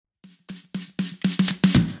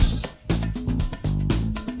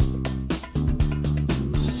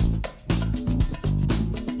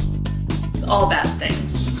all bad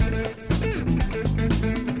things.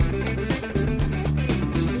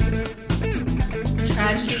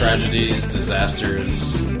 Tragedies,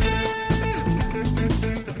 disasters.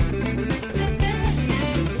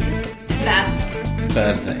 That's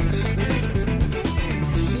Bad things.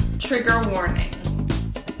 trigger warning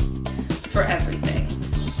for everything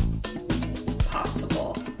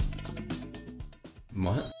possible.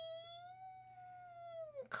 What?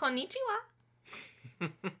 Konnichiwa.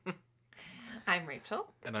 I'm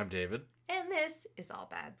Rachel. And I'm David. And this is All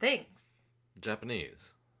Bad Things.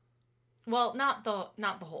 Japanese. Well, not the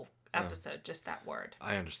whole episode, just that word.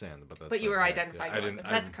 I understand, but that's. But you were yeah, identifying language.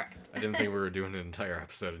 That's correct. I didn't think we were doing an entire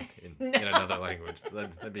episode in another language.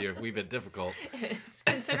 That'd be a wee bit difficult.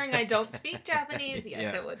 Considering I don't speak Japanese,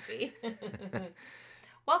 yes, It would be.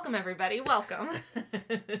 Welcome, everybody. Welcome.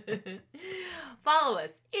 Follow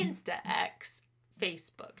us, Insta, X,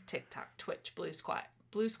 Facebook, TikTok, Twitch, Blue Sky,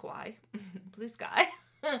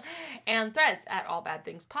 and Threads at All Bad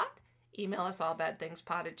Things Pod. Email us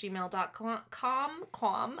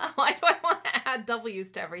allbadthingspod@gmail.com. Why do I want to add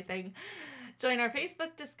W's to everything? Join our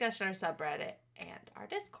Facebook discussion, our subreddit, and our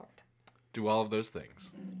Discord. Do all of those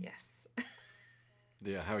things. Yes.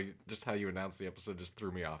 Yeah, how you announced the episode just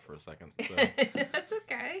threw me off for a second. So. That's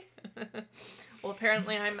okay. Well,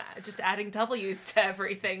 apparently I'm just adding W's to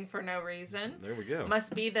everything for no reason. There we go.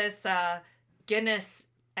 Must be this Guinness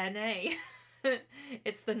NA.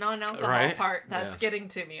 It's the non-alcohol part that's getting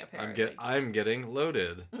to me, apparently. I'm getting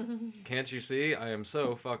loaded. Can't you see? I am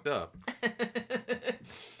so fucked up.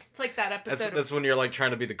 It's like that episode. That's when you're like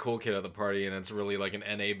trying to be the cool kid at the party, and it's really like an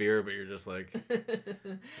NA beer, but you're just like,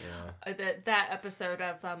 that episode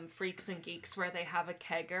of Freaks and Geeks where they have a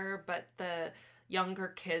kegger, but the younger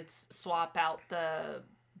kids swap out the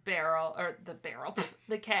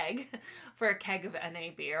keg for a keg of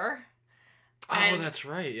NA beer. Oh, that's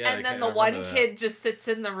right. Yeah. And then the one kid just sits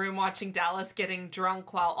in the room watching Dallas getting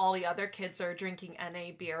drunk while all the other kids are drinking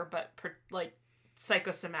NA beer, but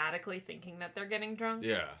psychosomatically thinking that they're getting drunk.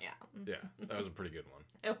 Yeah. That was a pretty good one.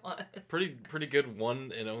 It was. Pretty good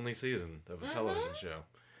one and only season of a television show.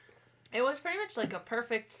 It was pretty much like a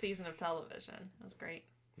perfect season of television. It was great.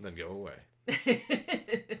 Then go away.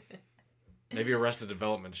 Maybe Arrested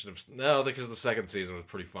Development should have... No, because the second season was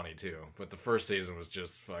pretty funny too. But the first season was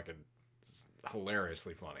just fucking...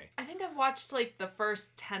 hilariously funny. I think I've watched like the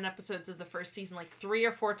first 10 episodes of the first season like 3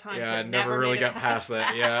 or 4 times. Yeah, I never really got past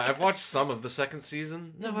that. Yeah, I've watched some of the second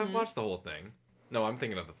season. No, I've watched the whole thing. No, I'm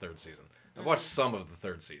thinking of the third season. I've watched some of the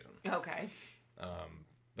third season. Okay.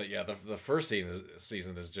 But yeah, the first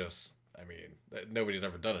season is just, I mean, nobody had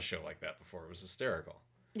ever done a show like that before. It was hysterical.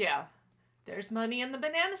 Yeah. There's money in the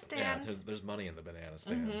banana stand. Yeah, there's money in the banana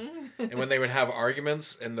stand. And when they would have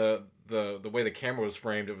arguments, and the way the camera was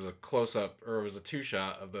framed, it was a close-up, or it was a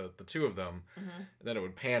two-shot of the two of them, and then it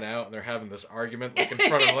would pan out, and they're having this argument like in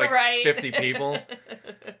front of like 50 people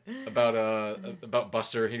about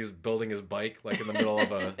Buster. He was building his bike like in the middle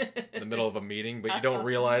of a meeting, but you don't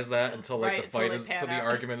realize that until like the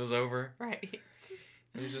argument is over. Right.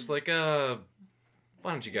 And he's just like, why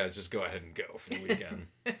don't you guys just go ahead and go for the weekend?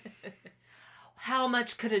 How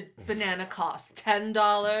much could a banana cost? $10?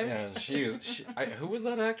 Yeah, who was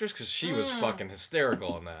that actress? Because she was fucking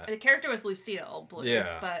hysterical in that. The character was Lucille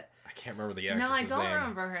Bluth, but... I can't remember the actress's name. No, I don't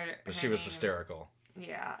remember her. But she was hysterical.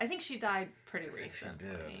 Yeah, I think she died pretty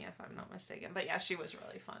recently, if I'm not mistaken. But yeah, she was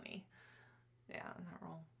really funny. Yeah, in that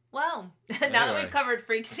role. Well, now that we've covered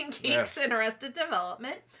Freaks and Geeks and Arrested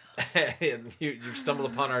Development. You've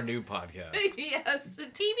stumbled upon our new podcast. Yes, the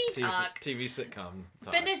TV talk. TV sitcom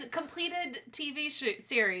talk. Completed TV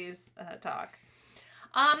series talk.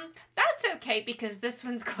 That's okay because this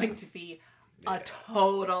one's going to be a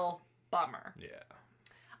total bummer. Yeah.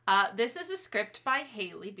 This is a script by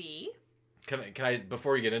Haley B. Can I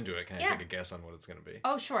before we get into it, can I take a guess on what it's going to be?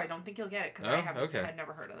 Oh, sure. I don't think you'll get it because I'd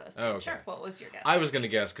never heard of this. Oh, okay. Sure. What was your guess? I was going to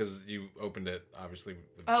guess because you opened it, obviously.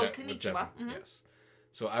 With Konnichiwa. Yes.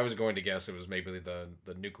 So I was going to guess it was maybe the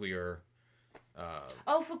nuclear...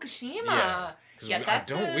 Fukushima.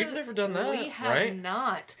 Yeah, we've never done that, we have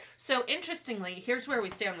not. So, interestingly, here's where we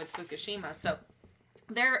stand with Fukushima. So,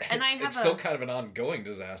 it's still kind of an ongoing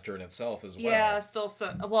disaster in itself as well. Yeah, still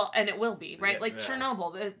so. Well, and it will be, right?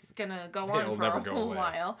 Chernobyl, it's gonna go on for a whole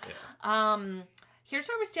while. Yeah. Here's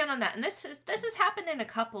where we stand on that, and this has happened in a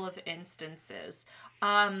couple of instances.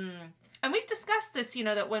 And we've discussed this,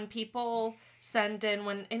 that when people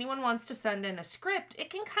when anyone wants to send in a script,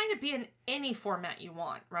 it can kind of be in any format you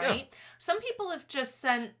want, right? Yeah. Some people have just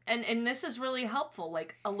sent, and this is really helpful,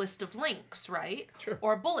 like a list of links, right? Sure.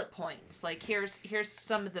 Or bullet points, like here's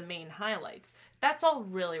some of the main highlights. That's all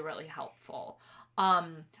really, really helpful.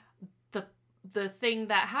 the thing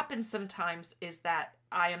that happens sometimes is that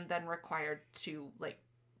I am then required to, like,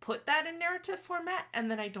 put that in narrative format,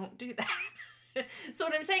 and then I don't do that. So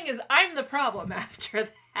what I'm saying is I'm the problem after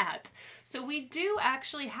that. So we do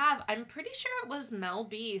actually have, I'm pretty sure it was Mel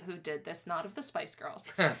B who did this, not of the Spice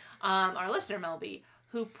Girls. Our listener, Mel B,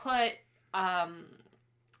 who put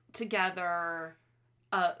together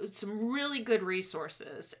some really good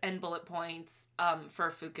resources and bullet points for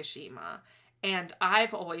Fukushima. And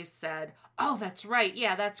I've always said, oh, that's right.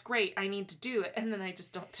 Yeah, that's great. I need to do it. And then I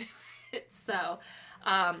just don't do it. So,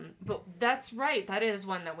 but that's right. That is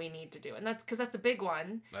one that we need to do. And that's because that's a big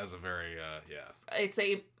one. That's a very, It's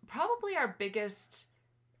probably our biggest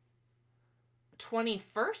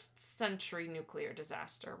 21st century nuclear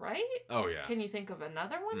disaster, right? Oh, yeah. Can you think of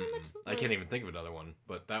another one? I can't even think of another one,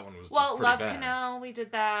 but that one was just Well, pretty Love bad. Canal, we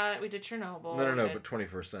did that. We did Chernobyl. No, but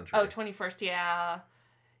 21st century. Oh, 21st, yeah.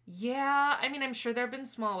 Yeah, I mean, I'm sure there have been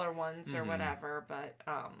smaller ones or whatever, but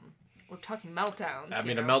we're talking meltdowns. I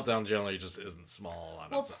mean, a meltdown generally just isn't small.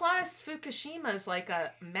 Well, plus Fukushima is like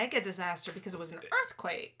a mega disaster because it was an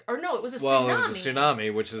earthquake. Or no, it was a tsunami. Well, it was a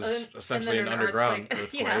tsunami, which is essentially an underground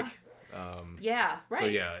earthquake. Yeah, right. So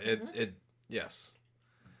yeah, it yes.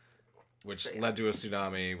 Which led to a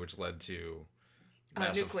tsunami, which led to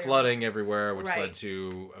massive flooding everywhere, which led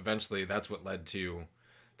to, eventually, that's what led to...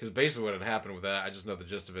 Because basically what had happened with that, I just know the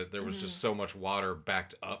gist of it, there was just so much water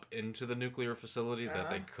backed up into the nuclear facility that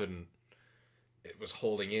they couldn't... It was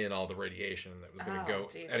holding in all the radiation that was going to go...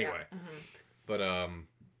 Geez, anyway. Yeah. But,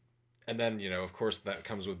 and then, you know, of course, that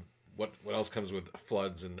comes with... What else comes with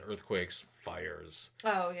floods and earthquakes? Fires.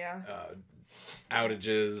 Oh, yeah.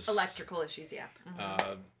 Outages. Electrical issues, yeah.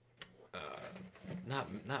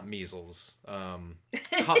 Not measles.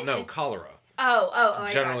 No, cholera. Oh,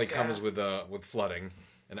 generally comes with flooding,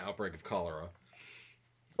 an outbreak of cholera.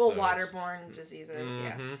 Well, so waterborne diseases,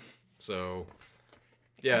 yeah. So,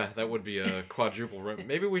 yeah, that would be a quadruple.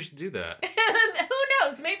 Maybe we should do that. Who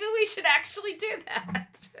knows? Maybe we should actually do that.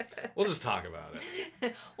 We'll just talk about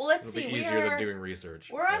it. Well, let's see. It'll be easier than doing research.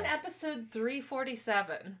 We're on episode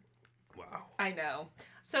 347. Wow. I know.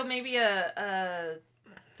 So maybe a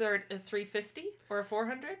 350 or a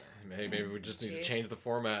 400? Maybe we just need to change the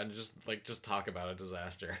format and just talk about a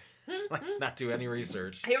disaster. Not do any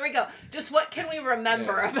research. Here we go. Just what can we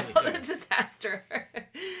remember about the disaster?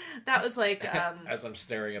 That was like... As I'm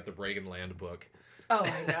staring at the Reagan book. Oh,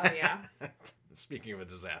 I know, yeah. Speaking of a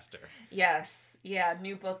disaster. Yes. Yeah,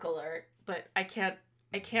 new book alert. But I can't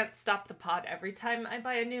stop the pod every time I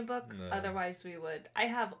buy a new book. No. Otherwise we would. I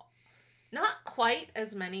have not quite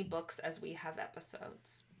as many books as we have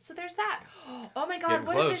episodes. So there's that. Oh my God,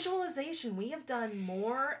 what a visualization. We have done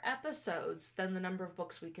more episodes than the number of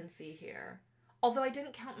books we can see here. Although I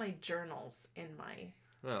didn't count my journals in my...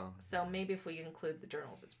 Well. So maybe if we include the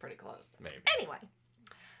journals, it's pretty close. Maybe. Anyway.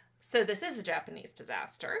 So this is a Japanese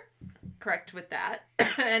disaster. Correct with that.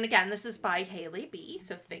 And again, this is by Haley B.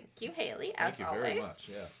 So thank you, Haley, as always. Thank you very much,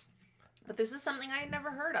 yes. But this is something I had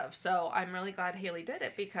never heard of. So I'm really glad Haley did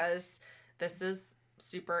it because this is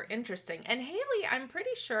super interesting. And Haley, I'm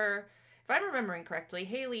pretty sure, if I'm remembering correctly,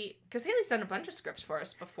 because Haley's done a bunch of scripts for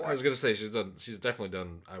us before. I was going to say she's definitely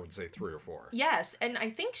done, I would say, 3 or 4. Yes, and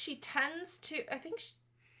I think she tends to,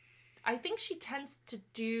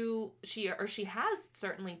 she has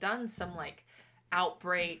certainly done some like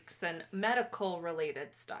outbreaks and medical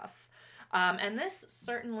related stuff. And this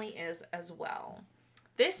certainly is as well.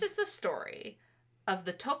 This is the story of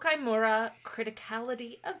the Tokaimura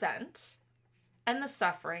Criticality event and the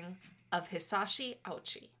suffering of Hisashi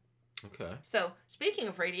Ouchi. Okay. So, speaking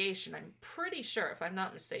of radiation, I'm pretty sure, if I'm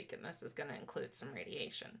not mistaken, this is going to include some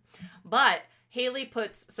radiation. But Haley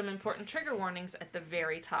puts some important trigger warnings at the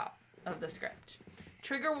very top of the script.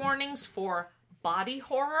 Trigger warnings for body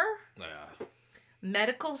horror,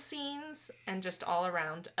 medical scenes, and just all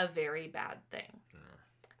around a very bad thing.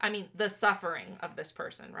 I mean, the suffering of this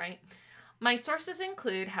person, right? My sources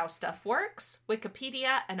include How Stuff Works,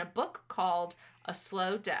 Wikipedia, and a book called A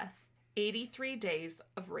Slow Death, 83 Days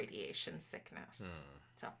of Radiation Sickness.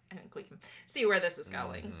 So I think we can see where this is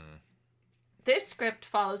going. This script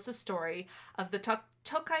follows the story of the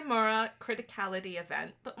Tokaimura Criticality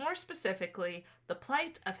event, but more specifically, the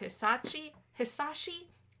plight of Hisashi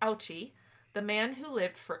Ouchi, the man who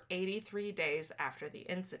lived for 83 days after the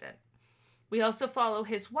incident. We also follow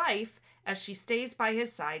his wife as she stays by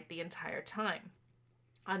his side the entire time.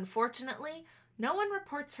 Unfortunately, no one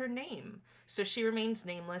reports her name, so she remains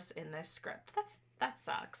nameless in this script. That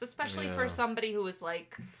sucks, especially for somebody who was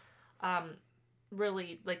like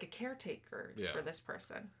really like a caretaker for this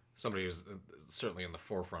person. somebody who's certainly in the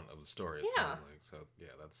forefront of the story, it sounds like. So, yeah,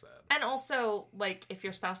 that's sad. And also, like, if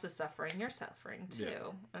your spouse is suffering, you're suffering,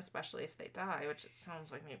 too. Especially if they die, which it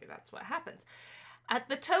sounds like maybe that's what happens. At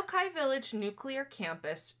the Tokai Village nuclear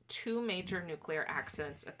campus, 2 major nuclear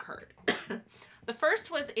accidents occurred. The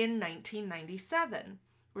first was in 1997,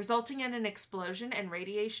 resulting in an explosion and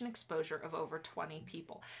radiation exposure of over 20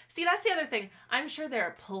 people. See, that's the other thing. I'm sure there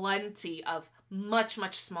are plenty of much,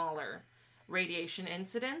 much smaller radiation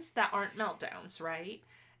incidents that aren't meltdowns, right?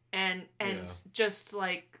 And just,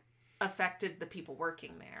 like, affected the people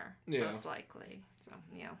working there, most likely. So,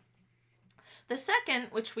 yeah. The second,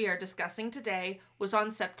 which we are discussing today, was on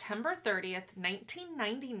September 30th,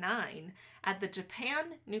 1999, at the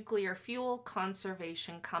Japan Nuclear Fuel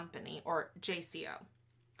Conservation Company, or JCO.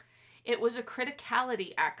 It was a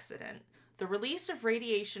criticality accident, the release of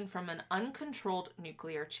radiation from an uncontrolled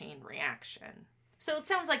nuclear chain reaction. So it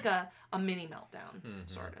sounds like a mini meltdown,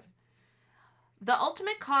 sort of. The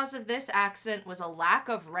ultimate cause of this accident was a lack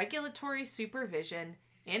of regulatory supervision,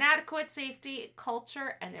 inadequate safety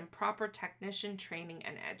culture, and improper technician training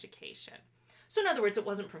and education. So in other words, it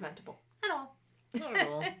wasn't preventable at all. Not at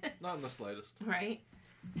all. Not in the slightest. Right.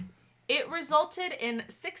 It resulted in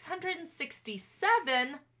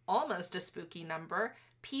 667, almost a spooky number,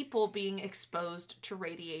 people being exposed to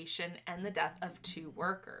radiation and the death of 2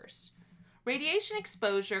 workers. Radiation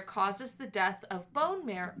exposure causes the death of bone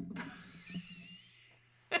marrow.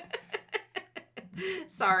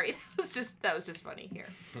 Sorry, that was just funny here.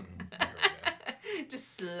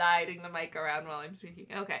 Just sliding the mic around while I'm speaking.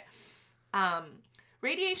 Okay.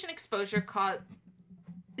 Radiation exposure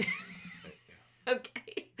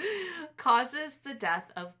causes the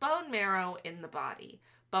death of bone marrow in the body.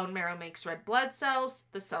 Bone marrow makes red blood cells,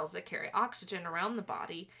 the cells that carry oxygen around the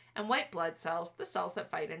body, and white blood cells, the cells that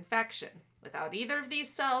fight infection. Without either of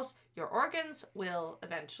these cells, your organs will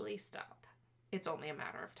eventually stop. It's only a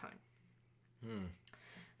matter of time.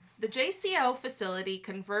 The JCO facility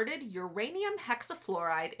converted uranium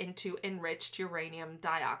hexafluoride into enriched uranium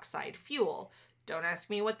dioxide fuel. Don't ask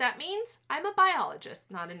me what that means. I'm a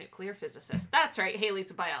biologist, not a nuclear physicist. That's right,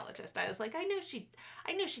 Haley's a biologist. I was like, I know she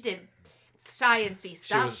did science-y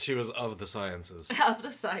stuff. She was of the sciences. Of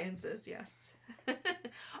the sciences, yes.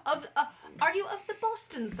 Are you of the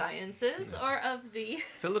Boston sciences or of the...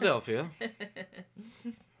 Philadelphia.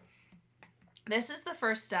 This is the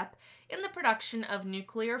first step in the production of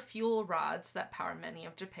nuclear fuel rods that power many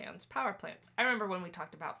of Japan's power plants. I remember when we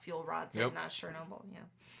talked about fuel rods in Chernobyl, yeah.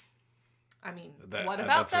 I mean, what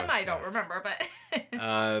about them? I don't remember, but...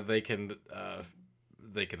 they can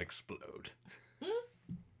explode.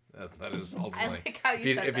 That is ultimately... I like how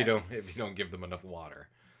you said if you don't give them enough water.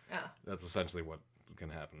 Oh. That's essentially what can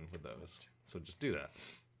happen with those. So just do that.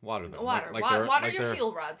 Water them. Water your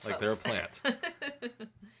fuel rods, like folks. They're a plant.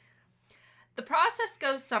 The process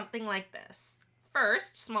goes something like this.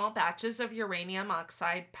 First, small batches of uranium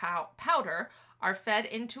oxide powder are fed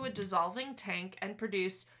into a dissolving tank and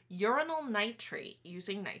produce uranyl nitrate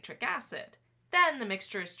using nitric acid. Then the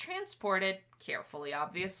mixture is transported, carefully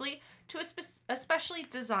obviously, to a specially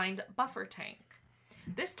designed buffer tank.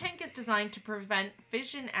 This tank is designed to prevent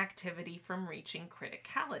fission activity from reaching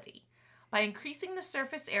criticality. By increasing the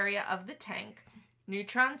surface area of the tank,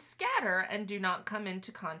 neutrons scatter and do not come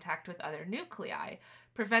into contact with other nuclei,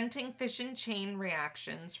 preventing fission chain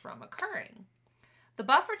reactions from occurring. The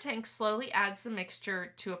buffer tank slowly adds the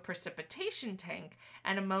mixture to a precipitation tank,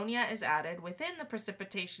 and ammonia is added within the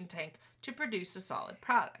precipitation tank to produce a solid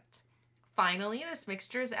product. Finally, this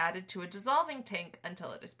mixture is added to a dissolving tank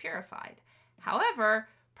until it is purified. However,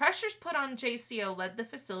 pressures put on JCO led the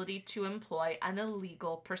facility to employ an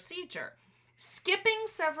illegal procedure, skipping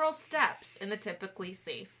several steps in the typically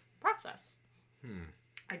safe process.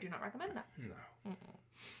 I do not recommend that. No.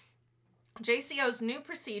 JCO's new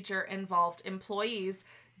procedure involved employees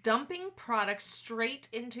dumping products straight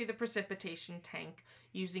into the precipitation tank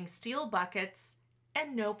using steel buckets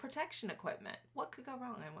and no protection equipment. What could go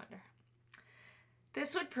wrong, I wonder?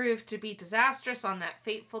 This would prove to be disastrous on that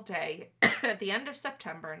fateful day at the end of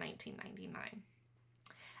September 1999.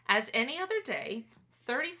 As any other day,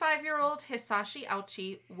 35-year-old Hisashi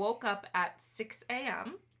Ouchi woke up at 6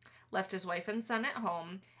 a.m., left his wife and son at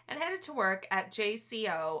home, and headed to work at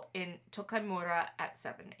JCO in Tokaimura at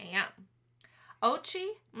 7 a.m. Ouchi,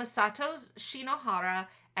 Masato Shinohara,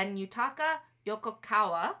 and Yutaka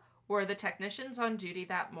Yokokawa were the technicians on duty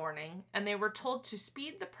that morning, and they were told to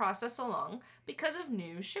speed the process along because of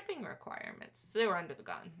new shipping requirements. So they were under the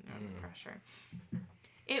gun, under pressure.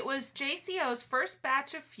 It was JCO's first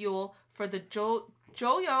batch of fuel for the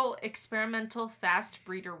Joyo experimental fast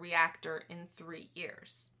breeder reactor in 3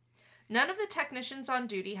 years. None of the technicians on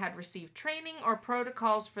duty had received training or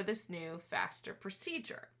protocols for this new, faster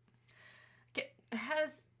procedure.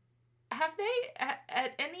 Have they,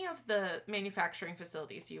 at any of the manufacturing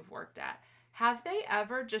facilities you've worked at, have they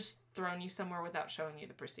ever just thrown you somewhere without showing you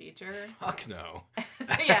the procedure? Fuck no.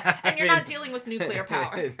 Yeah, and you're not dealing with nuclear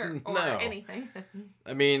power or anything.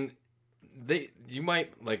 I mean, you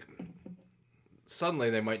might, like, suddenly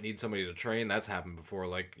they might need somebody to train. That's happened before.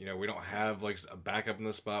 Like, you know, we don't have, like, a backup in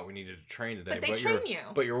the spot. We needed to train today. But they train you.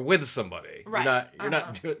 But you're with somebody. Right. You're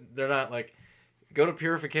not doing, they're not, like, go to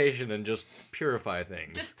purification and just purify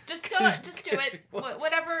things. Just do it.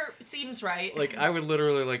 Whatever seems right. Like, I would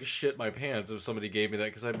literally, like, shit my pants if somebody gave me that,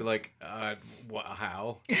 because I'd be like,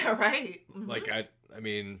 how? Yeah, right. Mm-hmm. Like, I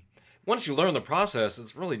mean, once you learn the process,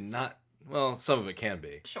 it's really not, well, some of it can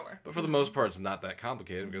be. Sure. But for the most part, it's not that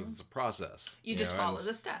complicated because it's a process. You just follow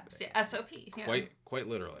the steps. Yeah, SOP. Yeah. Quite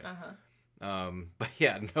literally. Uh-huh. But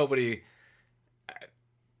yeah, nobody...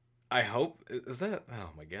 I hope, is that,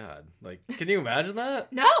 oh my god, like, can you imagine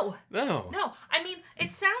that? No. I mean,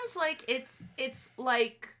 it sounds like it's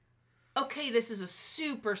like, okay, this is a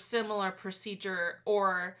super similar procedure,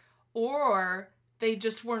 or they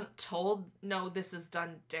just weren't told, no, this is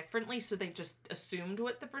done differently, so they just assumed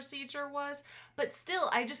what the procedure was. But still,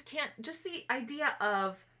 I just can't, just the idea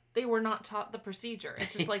of they were not taught the procedure.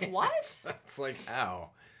 It's just like, what? It's like,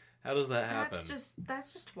 how? How does that happen?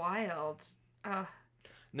 That's just wild.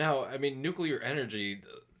 Now, I mean, nuclear energy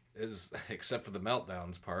is, except for the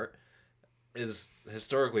meltdowns part, is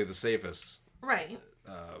historically the safest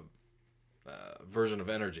version of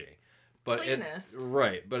energy. But cleanest.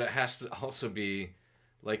 But it has to also be,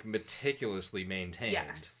 like, meticulously maintained.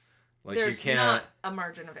 Yes. Like, there's you can't, not a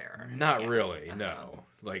margin of error. Not really, no.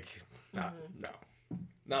 Like, no.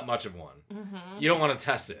 Not much of one. Mm-hmm. You don't want to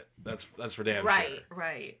test it. That's for damn sure.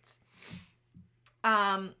 Right.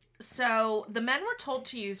 So the men were told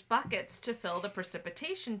to use buckets to fill the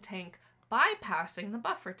precipitation tank, bypassing the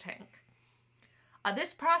buffer tank.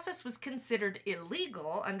 This process was considered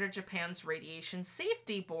illegal under Japan's Radiation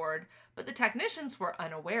Safety Board, but the technicians were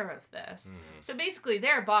unaware of this. So basically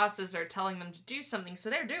their bosses are telling them to do something,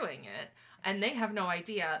 so they're doing it, and they have no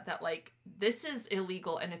idea that, like, this is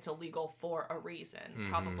illegal and it's illegal for a reason,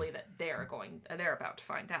 probably that they're about to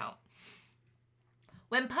find out.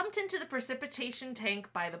 When pumped into the precipitation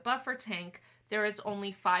tank by the buffer tank, there is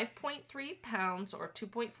only 5.3 pounds or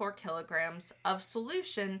 2.4 kilograms of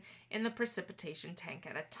solution in the precipitation tank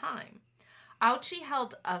at a time. Ouchi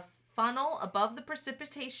held a funnel above the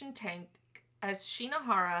precipitation tank as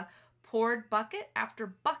Shinohara poured bucket after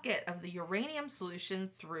bucket of the uranium solution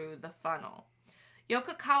through the funnel.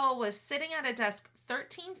 Yokokawa was sitting at a desk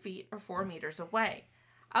 13 feet or 4 meters away.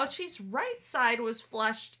 Ouchi's right side was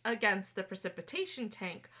flushed against the precipitation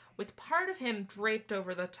tank, with part of him draped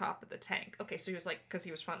over the top of the tank. Okay, so he was like, because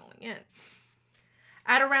he was funneling in.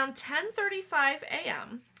 At around 10:35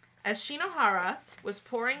 a.m., as Shinohara was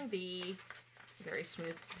pouring the very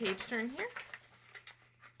smooth page turn here,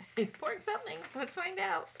 he's pouring something. Let's find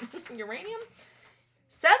out. Uranium.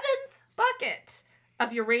 7th bucket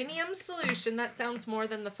of uranium solution. That sounds more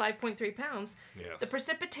than the 5.3 pounds. Yes. The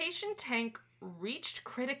precipitation tank reached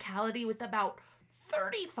criticality with about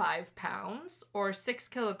 35 pounds or 6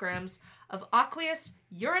 kilograms of aqueous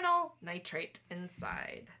urinal nitrate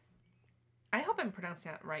inside. I hope I'm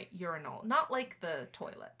pronouncing that right. Urinal. Not like the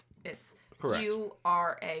toilet. It's correct.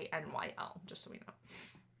 URANYL, just so we know.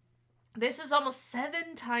 This is almost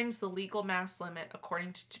 7 times the legal mass limit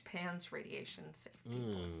according to Japan's radiation safety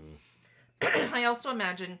board. I also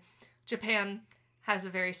imagine Japan has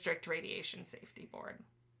a very strict radiation safety board.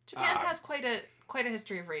 Japan has quite a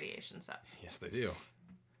history of radiation stuff. Yes, they do.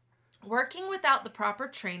 Working without the proper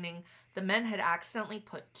training, the men had accidentally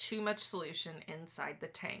put too much solution inside the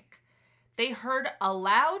tank. They heard a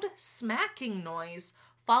loud smacking noise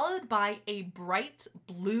followed by a bright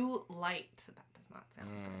blue light. That does not sound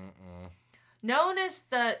good. Known as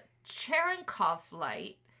the Cherenkov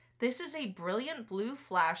light, this is a brilliant blue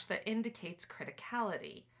flash that indicates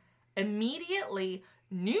criticality. Immediately,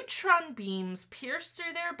 neutron beams pierced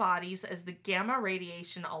through their bodies as the gamma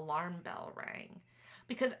radiation alarm bell rang.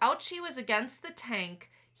 Because Ouchi was against the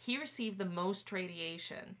tank, he received the most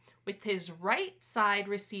radiation, with his right side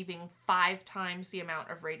receiving 5 times the amount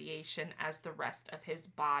of radiation as the rest of his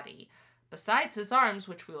body, besides his arms,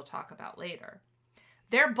 which we will talk about later.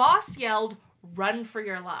 Their boss yelled, "Run for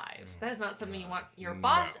your lives." That is not something you want your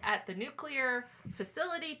boss at the nuclear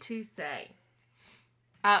facility to say.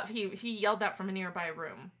 He yelled that from a nearby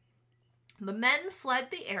room. The men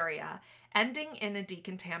fled the area, ending in a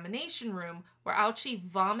decontamination room where Ouchi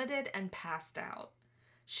vomited and passed out.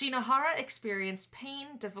 Shinohara experienced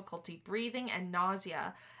pain, difficulty breathing, and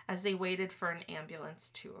nausea as they waited for an ambulance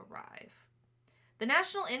to arrive. The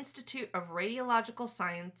National Institute of Radiological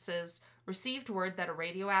Sciences received word that a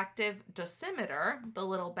radioactive dosimeter, the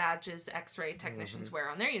little badges X-ray technicians wear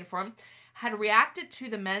on their uniform, had reacted to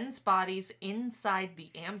the men's bodies inside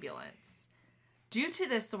the ambulance. Due to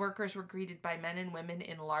this, the workers were greeted by men and women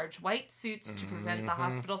in large white suits to prevent the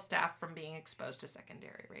hospital staff from being exposed to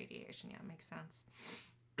secondary radiation. Yeah, makes sense.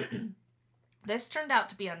 This turned out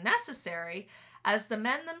to be unnecessary, as the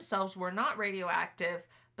men themselves were not radioactive,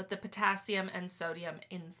 but the potassium and sodium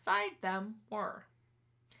inside them were.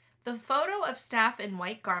 The photo of staff in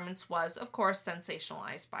white garments was, of course,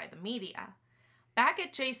 sensationalized by the media. Back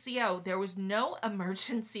at JCO, there was no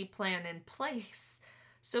emergency plan in place,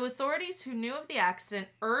 so authorities who knew of the accident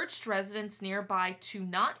urged residents nearby to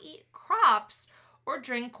not eat crops or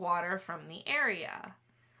drink water from the area.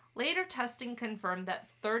 Later testing confirmed that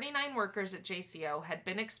 39 workers at JCO had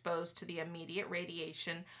been exposed to the immediate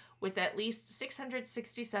radiation, with at least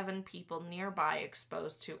 667 people nearby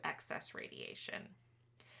exposed to excess radiation.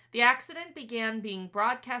 The accident began being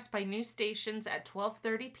broadcast by news stations at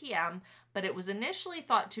 12:30 p.m., but it was initially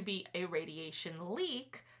thought to be a radiation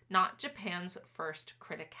leak, not Japan's first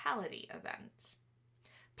criticality event.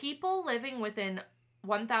 People living within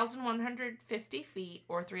 1,150 feet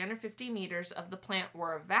or 350 meters of the plant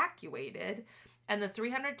were evacuated, and the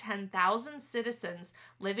 310,000 citizens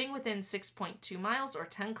living within 6.2 miles or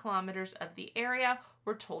 10 kilometers of the area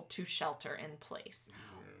were told to shelter in place.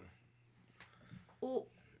 Oh,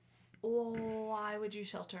 why would you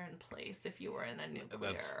shelter in place if you were in a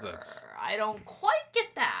nuclear? That's... I don't quite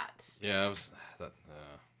get that. Yeah,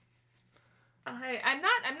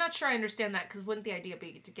 I'm not sure I understand that, because wouldn't the idea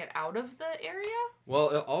be to get out of the area?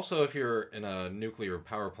 Well, also, if you're in a nuclear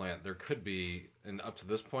power plant, there could be, and up to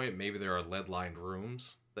this point, maybe there are lead-lined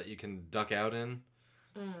rooms that you can duck out in.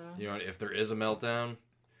 You know, if there is a meltdown.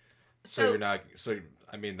 So you're not. So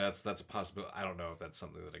I mean, that's a possibility. I don't know if that's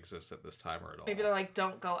something that exists at this time or at all. Maybe they're like,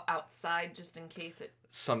 don't go outside just in case it.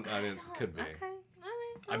 It could be. Okay.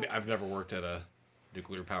 I mean, I've never worked at a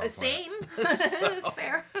nuclear power plant. Same. It's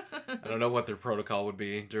fair. I don't know what their protocol would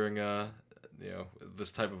be during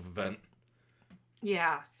this type of event.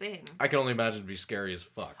 Yeah, same. I can only imagine it'd be scary as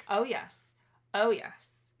fuck. Oh yes.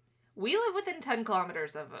 We live within 10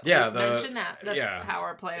 kilometers of it. Mention that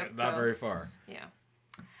power plant. Not very far. Yeah.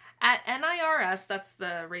 At NIRS, that's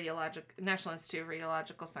the National Institute of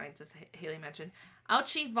Radiological Sciences, Haley mentioned,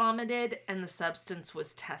 Ouchi vomited and the substance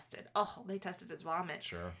was tested. Oh, they tested his vomit.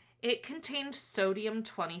 Sure. It contained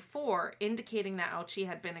sodium-24, indicating that Ouchi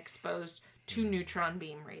had been exposed to neutron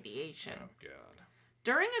beam radiation. Oh, God.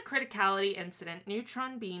 During a criticality incident,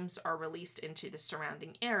 neutron beams are released into the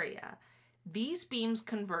surrounding area. These beams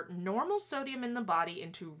convert normal sodium in the body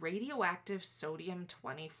into radioactive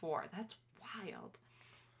sodium-24. That's wild.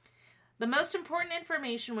 The most important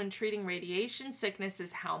information when treating radiation sickness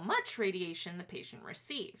is how much radiation the patient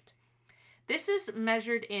received. This is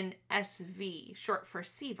measured in SV, short for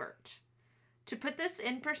sievert. To put this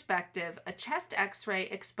in perspective, a chest x-ray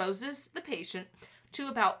exposes the patient to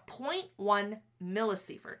about 0.1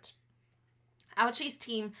 millisievert. Ouchi's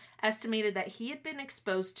team estimated that he had been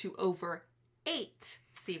exposed to over 8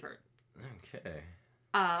 sievert. Okay.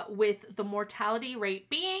 With the mortality rate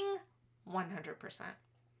being 100%.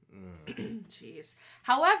 Jeez.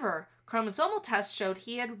 However, chromosomal tests showed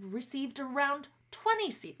he had received around 20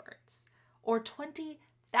 sieverts, or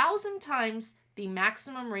 20,000 times the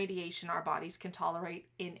maximum radiation our bodies can tolerate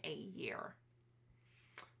in a year.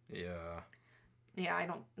 Yeah.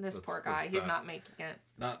 Yeah, this poor guy, he's not making it.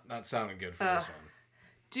 Not sounding good for this one.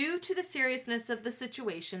 Due to the seriousness of the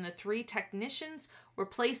situation, the 3 technicians were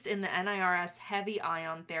placed in the NIRS Heavy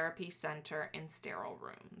Ion Therapy Center in sterile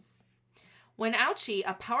rooms. When Ouchi,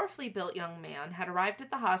 a powerfully built young man, had arrived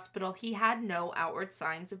at the hospital, he had no outward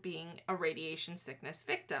signs of being a radiation sickness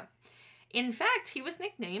victim. In fact, he was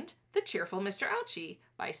nicknamed the cheerful Mr. Ouchi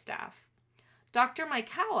by staff. Dr.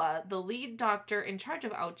 Maikawa, the lead doctor in charge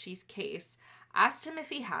of Ouchi's case, asked him if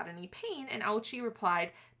he had any pain, and Ouchi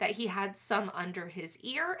replied that he had some under his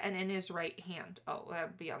ear and in his right hand. Oh, that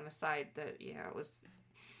would be on the side it was.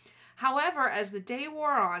 However, as the day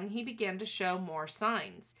wore on, he began to show more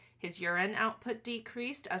signs. His urine output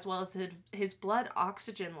decreased, as well as his blood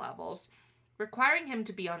oxygen levels, requiring him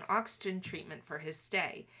to be on oxygen treatment for his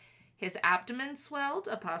stay. His abdomen swelled,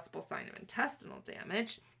 a possible sign of intestinal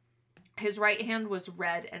damage. His right hand was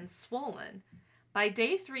red and swollen. By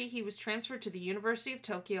day 3, he was transferred to the University of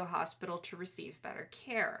Tokyo Hospital to receive better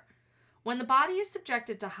care. When the body is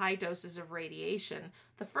subjected to high doses of radiation,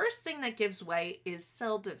 the first thing that gives way is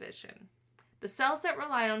cell division. The cells that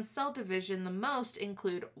rely on cell division the most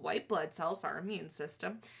include white blood cells, our immune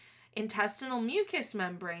system, intestinal mucous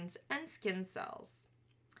membranes, and skin cells.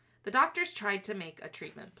 The doctors tried to make a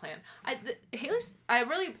treatment plan. I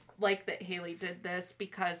really like that Haley did this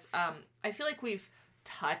because I feel like we've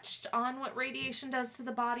touched on what radiation does to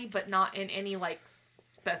the body, but not in any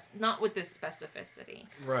not with this specificity.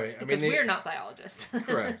 Right. Because we're not biologists.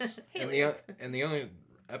 Correct. and the only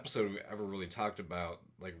episode we ever really talked about,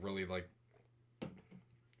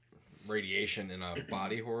 radiation in a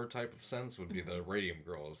body horror type of sense would be the Radium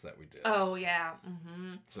Girls that we did. Oh, yeah.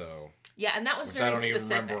 Mm-hmm. So... Yeah, and that was very specific. I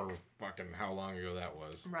don't even remember fucking how long ago that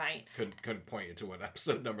was. Right. Couldn't point you to what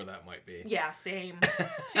episode number that might be. Yeah, same.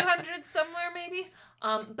 200 somewhere, maybe?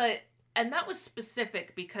 And that was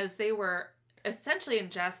specific because they were essentially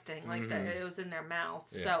ingesting, it was in their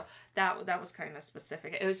mouth. Yeah. So that was kind of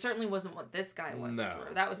specific. It certainly wasn't what this guy went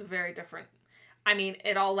through. That was a very different... I mean,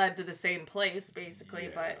 it all led to the same place, basically,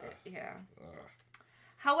 but yeah.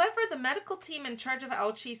 However, the medical team in charge of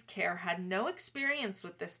Ouchi's care had no experience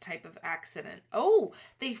with this type of accident. Oh,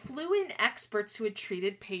 they flew in experts who had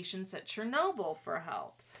treated patients at Chernobyl for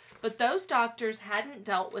help. But those doctors hadn't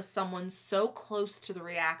dealt with someone so close to the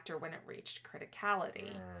reactor when it reached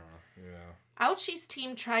criticality. Ouchi's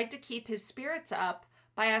team tried to keep his spirits up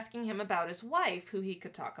by asking him about his wife, who he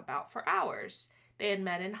could talk about for hours. They had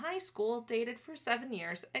met in high school, dated for 7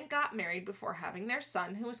 years, and got married before having their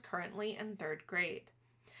son, who was currently in 3rd grade.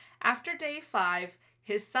 After day 5,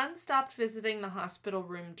 his son stopped visiting the hospital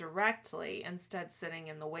room directly, instead sitting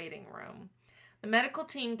in the waiting room. The medical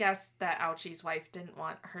team guessed that Ouchi's wife didn't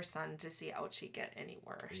want her son to see Ouchi get any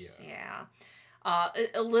worse. Yeah.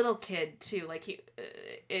 A little kid, too.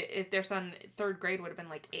 If their son, 3rd grade, would have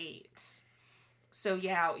been 8. So,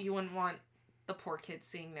 yeah, you wouldn't want the poor kid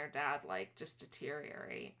seeing their dad, just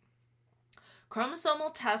deteriorate.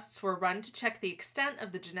 Chromosomal tests were run to check the extent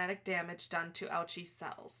of the genetic damage done to Ouchi's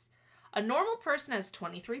cells. A normal person has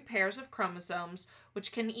 23 pairs of chromosomes,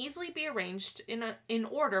 which can easily be arranged in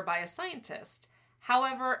order by a scientist.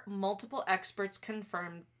 However, multiple experts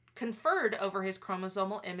conferred over his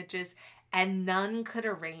chromosomal images, and none could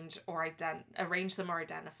arrange them or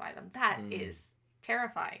identify them. That is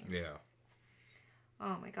terrifying. Yeah.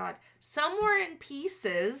 Oh my god. Some were in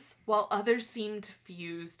pieces, while others seemed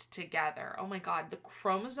fused together. Oh my god, the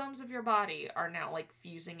chromosomes of your body are now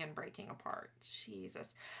fusing and breaking apart.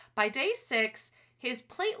 Jesus. By day 6, his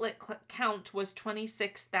platelet count was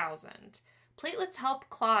 26,000. Platelets help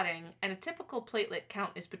clotting, and a typical platelet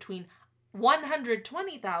count is between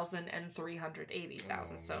 120,000 and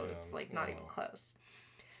 380,000, so it's not even close.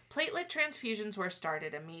 Platelet transfusions were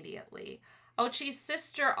started immediately. Ouchi's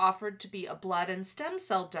sister offered to be a blood and stem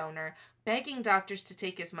cell donor, begging doctors to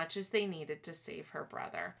take as much as they needed to save her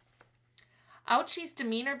brother. Ouchi's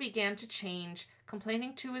demeanor began to change,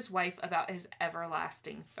 complaining to his wife about his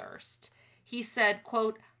everlasting thirst. He said,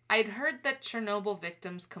 quote, "I'd heard that Chernobyl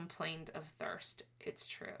victims complained of thirst. It's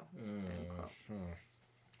true." End quote.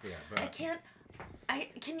 Yeah, but... I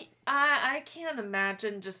can't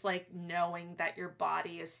imagine just knowing that your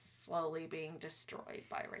body is slowly being destroyed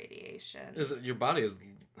by radiation. Your body is...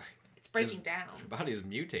 It's breaking down. Your body is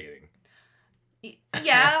mutating.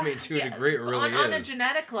 Yeah. I mean, to a degree, it really is. On a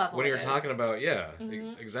genetic level, when you're talking about,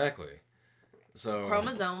 exactly. So...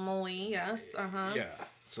 Chromosomally, yes. Uh-huh. Yeah.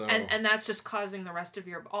 So... And that's just causing the rest of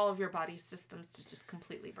all of your body's systems to just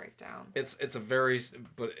completely break down. It's a very...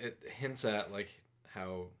 But it hints at,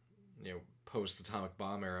 how... post-atomic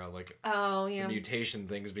bomb era, the mutation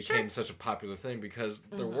things became such a popular thing because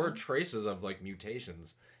there were traces of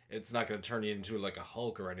mutations. It's not going to turn you into a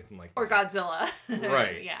Hulk or anything like that. Or Godzilla.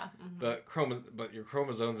 Right. Yeah. Mm-hmm. But your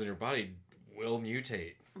chromosomes in your body will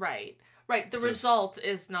mutate. Right. The result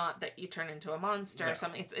is not that you turn into a monster or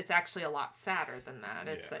something. It's actually a lot sadder than that.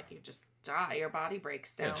 It's that you just die. Your body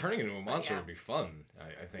breaks down. Yeah, turning into a monster would be fun,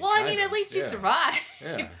 I think. Well, at least you survive.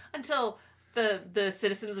 Yeah. Until... The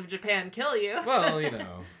citizens of Japan kill you. Well,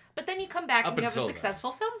 But then you come back and you have a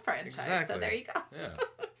successful film franchise. Exactly. So there you go. Yeah.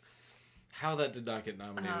 How that did not get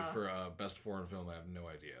nominated for Best Foreign Film, I have no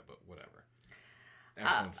idea, but whatever.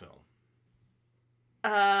 Excellent film.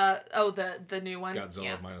 The new one?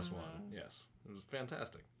 Godzilla -1. Yes. It was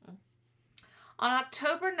fantastic. On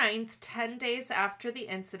October 9th, 10 days after the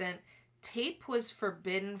incident, tape was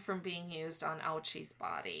forbidden from being used on Ouchi's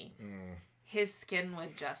body. His skin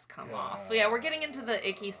would just come off. Yeah, we're getting into the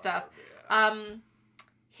icky stuff.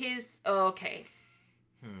 Okay.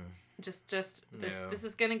 This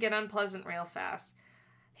is gonna get unpleasant real fast.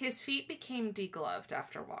 His feet became degloved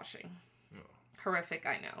after washing. Horrific,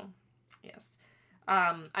 I know. Yes.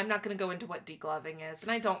 I'm not gonna go into what degloving is,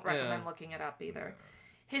 and I don't recommend looking it up either.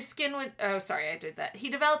 His skin would... Oh, sorry, I did that. He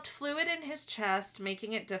developed fluid in his chest,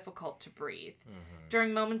 making it difficult to breathe. Mm-hmm.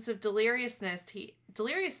 During moments of deliriousness,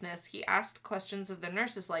 he asked questions of the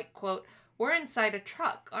nurses like, quote, "We're inside a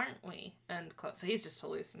truck, aren't we?" End quote. So he's just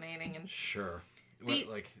hallucinating. And sure.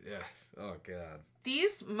 Oh, God.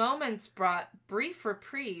 These moments brought brief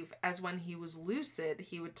reprieve, as when he was lucid,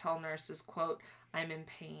 he would tell nurses, quote, "I'm in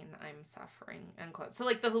pain, I'm suffering," end quote. So,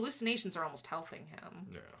 like, the hallucinations are almost helping him.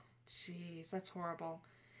 Yeah. Jeez, that's horrible.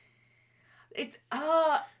 It's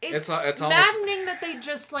almost maddening that they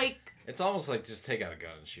just, like... It's almost like just take out a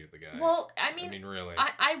gun and shoot the guy. Well, I mean really.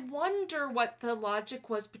 I wonder what the logic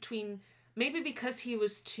was between... Maybe because he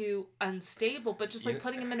was too unstable, but just, like,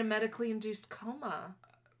 putting him in a medically induced coma.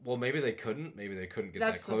 Well, maybe they couldn't. Maybe they couldn't get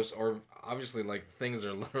that close. Or, obviously, like, things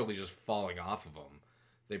are literally just falling off of him.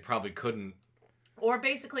 They probably couldn't... Or,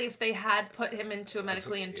 basically, if they had put him into a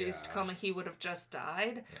medically induced coma, he would have just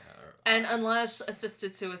died. Yeah, and unless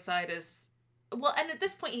assisted suicide is... Well, and at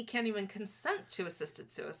this point, he can't even consent to assisted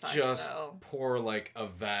suicide. Just pour, like, a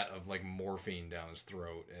vat of, like, morphine down his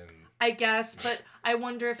throat and... I guess, but I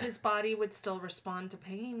wonder if his body would still respond to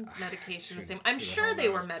pain medication the same. I'm sure they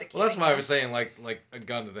were medicating. Well, that's why I was saying, like a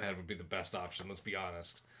gun to the head would be the best option, let's be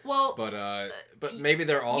honest. Well... But maybe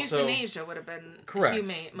they're also... Euthanasia would have been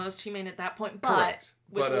most humane at that point, but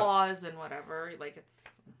with laws and whatever, like,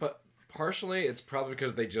 it's... But partially, it's probably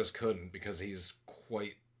because they just couldn't, because he's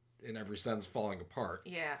quite... in every sense, falling apart.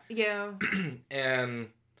 Yeah. And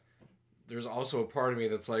there's also a part of me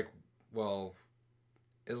that's like, well,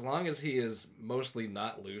 as long as he is mostly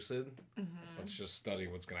not lucid, let's just study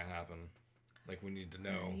what's going to happen. Like, we need to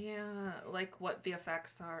know. Yeah, like what the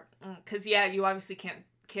effects are. Because, you obviously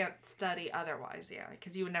can't study otherwise,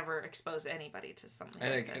 because you would never expose anybody to something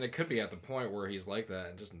like this. And it could be at the point where he's like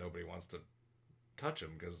that and just nobody wants to touch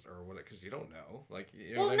him because you don't know, like,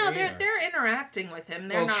 you know. Well, no, they're interacting with him.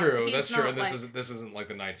 They're not, true. That's true. And this isn't like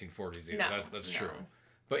the 1940s either. No, that's true.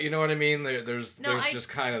 But you know what I mean. There's just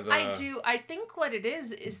kind of the. I think what it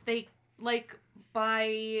is they, like,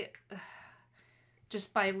 by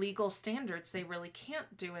legal standards, they really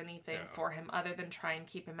can't do anything for him other than try and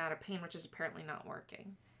keep him out of pain, which is apparently not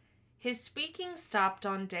working. His speaking stopped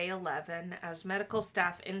on day 11 as medical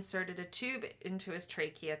staff inserted a tube into his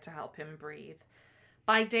trachea to help him breathe.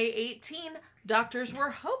 By day 18, doctors were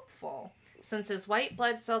hopeful, since his white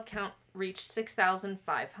blood cell count reached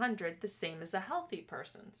 6,500, the same as a healthy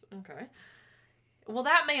person's. Okay. Well,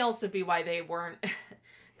 that may also be why they weren't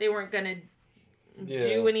going to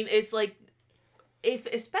do any... It's like,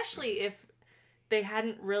 especially if they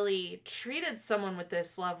hadn't really treated someone with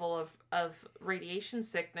this level of radiation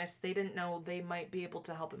sickness, they didn't know they might be able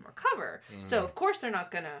to help him recover. So, of course, they're not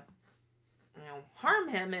going to... harm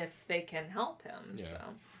him if they can help him. Yeah. So,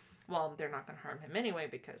 well, they're not going to harm him anyway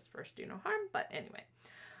because first do no harm. But anyway,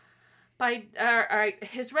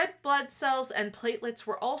 his red blood cells and platelets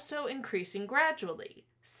were also increasing gradually.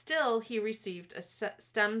 Still, he received a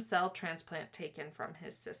stem cell transplant taken from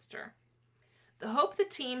his sister. The hope the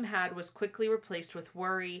team had was quickly replaced with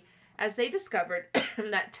worry as they discovered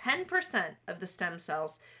that 10% of the stem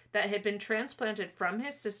cells that had been transplanted from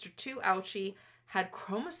his sister to Ouchi had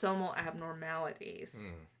chromosomal abnormalities.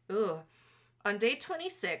 Ugh. On day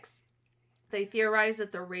 26, they theorized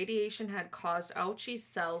that the radiation had caused Ouchi's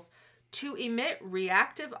cells to emit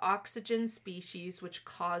reactive oxygen species which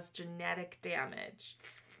caused genetic damage.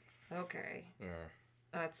 Okay.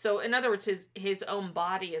 So, in other words, his own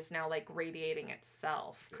body is now, like, radiating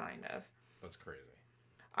itself, kind of. That's crazy.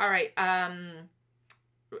 All right.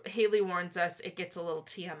 Haley warns us it gets a little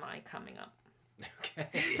TMI coming up.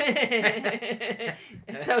 Okay.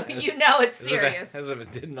 So it's serious. As if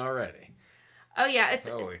it didn't already. Oh yeah,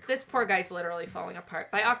 this poor guy's literally falling apart.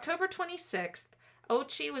 By October 26th,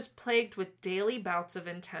 Ouchi was plagued with daily bouts of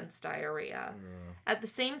intense diarrhea. At the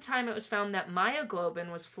same time, it was found that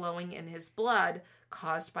myoglobin was flowing in his blood,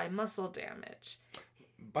 caused by muscle damage.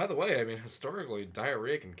 By the way, I mean, historically,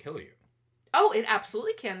 diarrhea can kill you. Oh, it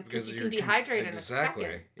absolutely can, because you can dehydrate in a second.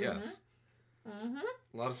 Exactly, yes.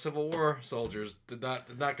 A lot of Civil War soldiers did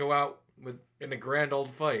not go out in a grand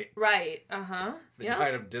old fight. Right. They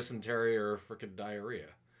died of dysentery or freaking diarrhea.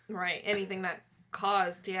 Right. Anything that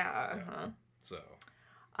caused, So.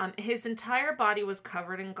 His entire body was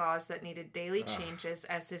covered in gauze that needed daily changes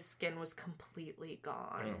as his skin was completely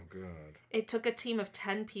gone. Oh, God. It took a team of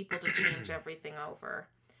 10 people to change everything over.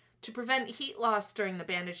 To prevent heat loss during the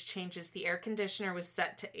bandage changes, the air conditioner was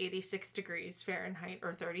set to 86 degrees Fahrenheit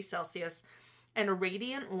or 30 Celsius, and a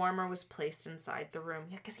radiant warmer was placed inside the room.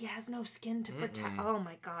 Yeah, because he has no skin to protect. Oh,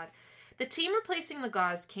 my God. The team replacing the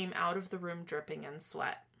gauze came out of the room dripping in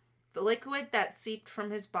sweat. The liquid that seeped from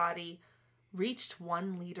his body reached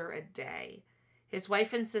 1 liter a day. His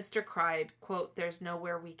wife and sister cried, quote, "There's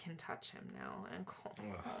nowhere we can touch him now," end quote.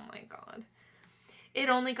 Oh my God. It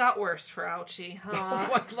only got worse for Ouchi.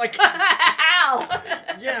 What? Like, ow!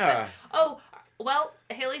 Yeah. Oh, well,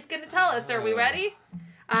 Haley's going to tell us. Are we ready?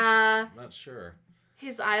 Not sure.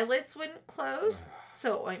 His eyelids wouldn't close,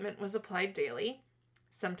 so ointment was applied daily.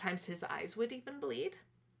 Sometimes his eyes would even bleed.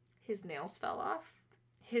 His nails fell off.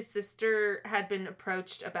 His sister had been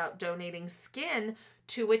approached about donating skin,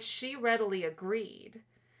 to which she readily agreed.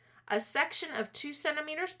 A section of 2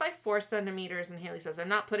 centimeters by 4 centimeters, and Haley says, I'm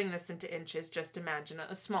not putting this into inches, just imagine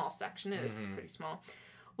a small section, it is pretty small,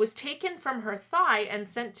 was taken from her thigh and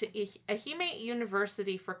sent to Ehime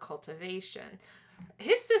University for cultivation.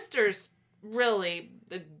 His sister's really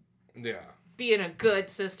being a good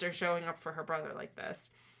sister, showing up for her brother like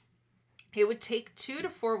this. It would take 2 to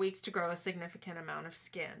 4 weeks to grow a significant amount of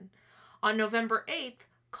skin. On November 8th,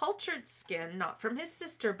 cultured skin, not from his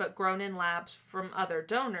sister, but grown in labs from other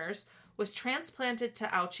donors, was transplanted to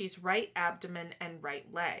Ouchi's right abdomen and right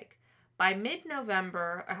leg. By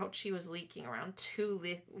mid-November, Ouchi was leaking around 2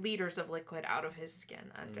 liters of liquid out of his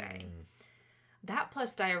skin a day. That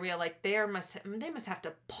plus diarrhea, like they must have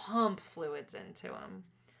to pump fluids into him.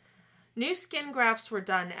 New skin grafts were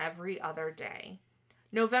done every other day.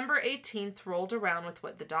 November 18th rolled around with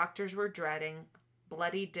what the doctors were dreading,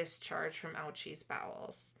 bloody discharge from Ouchi's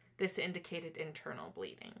bowels. This indicated internal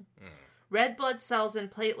bleeding. Red blood cells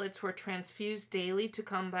and platelets were transfused daily to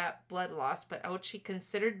combat blood loss, but Ouchi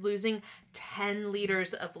considered losing 10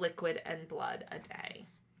 liters of liquid and blood a day.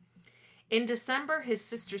 In December, his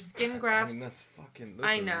sister's skin grafts...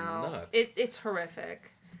 I know. Nuts. It's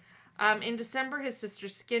horrific. In December, his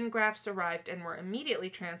sister's skin grafts arrived and were immediately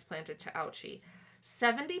transplanted to Ouchi.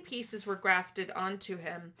 70 pieces were grafted onto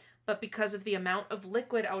him, but because of the amount of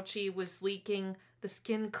liquid Ouchi was leaking, the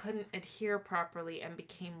skin couldn't adhere properly and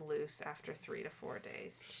became loose after 3 to 4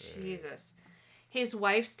 days. Jesus. His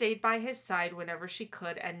wife stayed by his side whenever she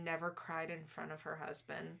could and never cried in front of her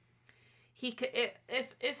husband. He could,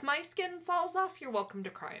 if my skin falls off, you're welcome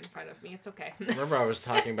to cry in front of me. It's okay. Remember I was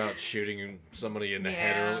talking about shooting somebody in the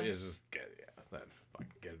head earlier?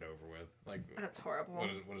 Get it over with. Like, that's horrible.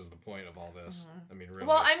 What is the point of all this? I mean, really.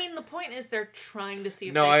 Well, I mean, the point is they're trying to see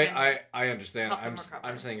if they can. No, I understand.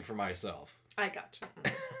 I'm saying for myself. I gotcha.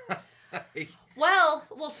 Well,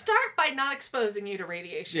 we'll start by not exposing you to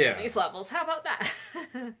radiation at these levels. How about that?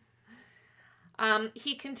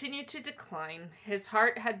 He continued to decline. His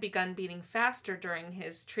heart had begun beating faster during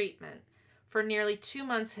his treatment. For nearly 2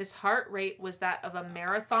 months, his heart rate was that of a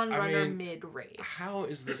marathon runner mid-race. How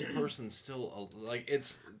is this person still...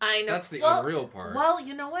 it's... I know. That's the unreal part. Well,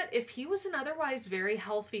 you know what? If he was an otherwise very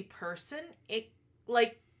healthy person,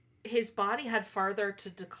 his body had farther to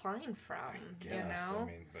decline from, I guess, you know?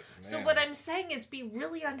 But so what I'm saying is be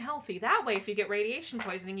really unhealthy. That way, if you get radiation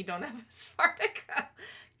poisoning, you don't have as far to go.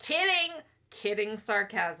 Kidding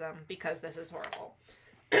sarcasm, because this is horrible.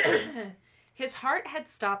 His heart had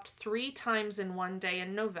stopped 3 times in one day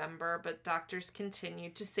in November, but doctors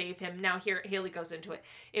continued to save him. Now here, Haley goes into it.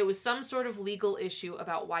 It was some sort of legal issue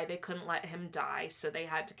about why they couldn't let him die, so they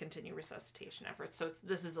had to continue resuscitation efforts. So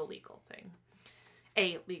this is a legal thing.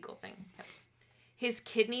 A legal thing. Yep. His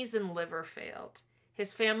kidneys and liver failed.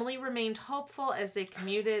 His family remained hopeful as they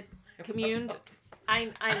communed. I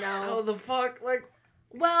know. How the fuck?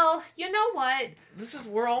 Well, you know what? This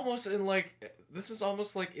is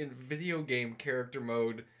almost like in video game character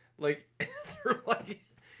mode.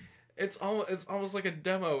 It's almost like a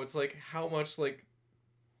demo. It's like, how much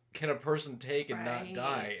can a person take and not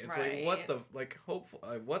die? It's what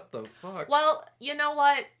the fuck? Well, you know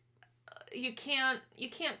what? You can't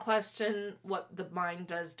question what the mind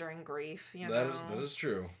does during grief. That is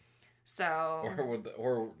true. So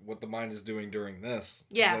or what the mind is doing during this.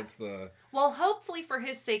 Yeah. Well, hopefully for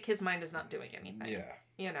his sake, his mind is not doing anything.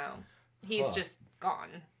 Yeah. He's just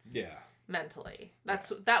gone. Yeah. Mentally.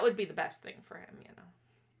 That would be the best thing for him,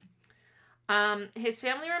 His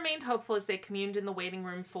family remained hopeful as they communed in the waiting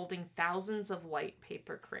room, folding thousands of white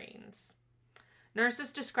paper cranes.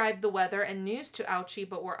 Nurses described the weather and news to Ouchi,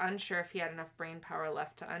 but were unsure if he had enough brain power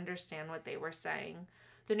left to understand what they were saying.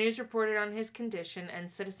 The news reported on his condition,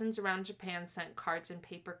 and citizens around Japan sent cards and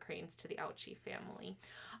paper cranes to the Ouchi family.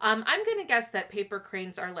 I'm going to guess that paper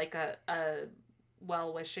cranes are like a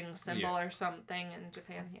well-wishing symbol or something in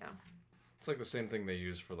Japan, It's like the same thing they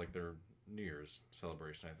use for their New Year's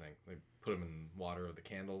celebration, I think. They put them in water with the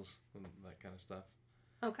candles and that kind of stuff.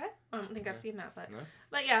 Okay. I don't think I've seen that, but... No?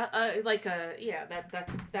 But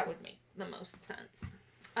that would make the most sense.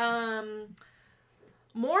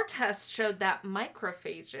 More tests showed that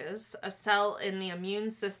macrophages, a cell in the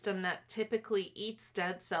immune system that typically eats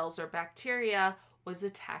dead cells or bacteria, was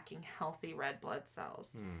attacking healthy red blood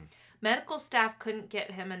cells. Medical staff couldn't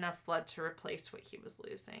get him enough blood to replace what he was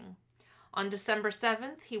losing. On December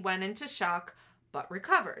 7th, he went into shock, but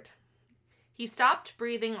recovered. He stopped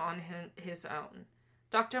breathing on his own.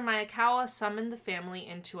 Dr. Miyakawa summoned the family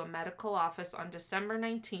into a medical office on December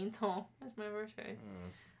 19th. Oh, that's my birthday.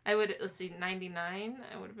 I would, 99,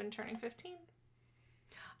 I would have been turning 15.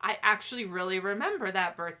 I actually really remember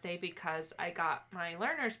that birthday because I got my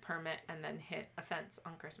learner's permit and then hit a fence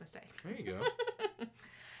on Christmas Day. There you go.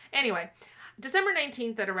 Anyway, December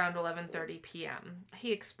 19th at around 11:30 p.m.,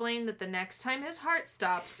 he explained that the next time his heart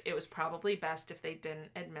stops, it was probably best if they didn't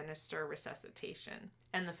administer resuscitation,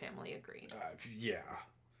 and the family agreed. Yeah.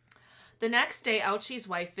 The next day, Ouchi's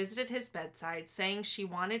wife visited his bedside, saying she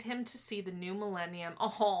wanted him to see the new millennium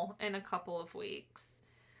in a couple of weeks.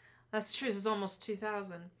 That's true, this is almost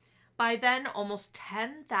 2000. By then, almost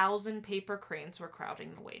 10,000 paper cranes were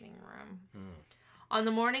crowding the waiting room. On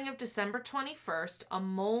the morning of December 21st, a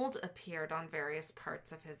mold appeared on various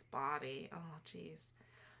parts of his body. Oh, jeez.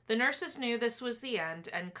 The nurses knew this was the end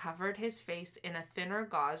and covered his face in a thinner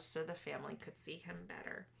gauze so the family could see him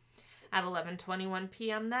better. At 11:21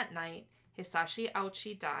 p.m. that night, Hisashi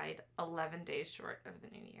Ouchi died 11 days short of the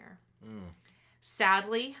new year.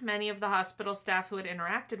 Sadly, many of the hospital staff who had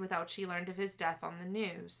interacted with Ouchi learned of his death on the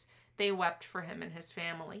news. They wept for him and his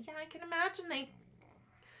family. Yeah, I can imagine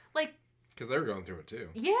because they're going through it too.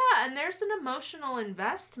 Yeah, and there's an emotional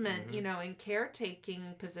investment, in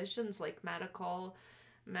caretaking positions like medical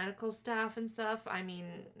staff and stuff. I mean,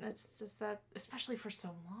 it's just that, especially for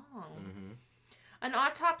so long. An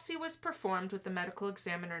autopsy was performed with the medical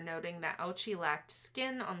examiner noting that Ouchi lacked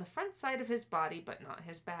skin on the front side of his body, but not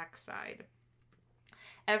his backside.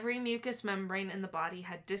 Every mucous membrane in the body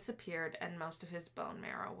had disappeared, and most of his bone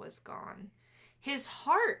marrow was gone. His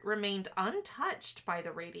heart remained untouched by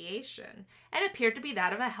the radiation and appeared to be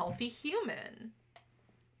that of a healthy human.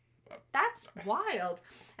 That's wild.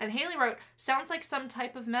 And Haley wrote, sounds like some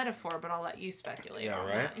type of metaphor, but I'll let you speculate on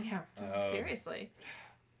right? that. Yeah, seriously.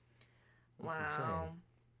 That's wow.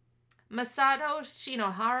 Masato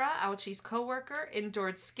Shinohara, Ouchi's co-worker,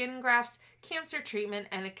 endured skin grafts, cancer treatment,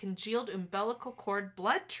 and a congealed umbilical cord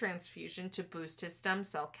blood transfusion to boost his stem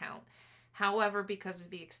cell count. However, because of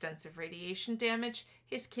the extensive radiation damage,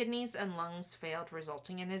 his kidneys and lungs failed,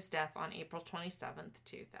 resulting in his death on April 27th,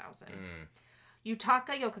 2000.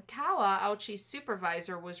 Yutaka Yokokawa, Ouchi's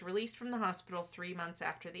supervisor, was released from the hospital 3 months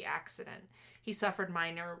after the accident. He suffered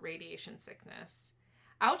minor radiation sickness.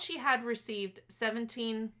 Ouchi had received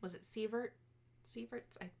 17,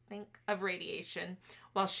 sieverts, I think, of radiation,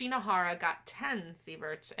 while Shinohara got 10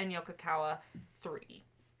 sieverts and Yokokawa 3.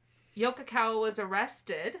 Yokokawa was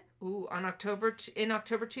arrested in October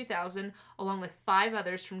 2000, along with 5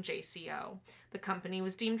 others from JCO. The company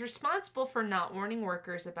was deemed responsible for not warning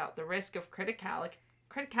workers about the risk of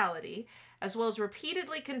criticality, as well as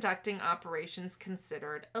repeatedly conducting operations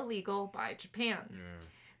considered illegal by Japan.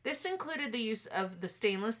 This included the use of the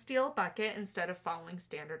stainless steel bucket instead of following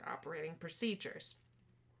standard operating procedures.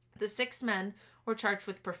 The 6 men were charged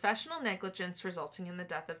with professional negligence, resulting in the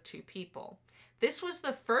death of 2 people. This was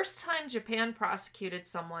the first time Japan prosecuted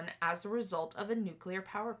someone as a result of a nuclear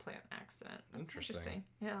power plant accident. That's interesting.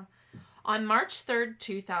 Yeah. On March 3rd,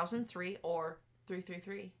 2003, or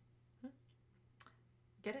 333.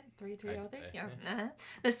 Get it? 3303? Yeah.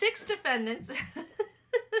 The 6 defendants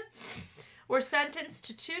were sentenced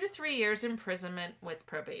to 2 to 3 years imprisonment with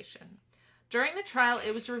probation. During the trial,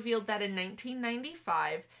 it was revealed that in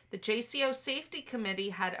 1995, the JCO Safety Committee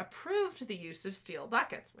had approved the use of steel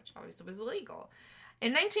buckets, which obviously was illegal.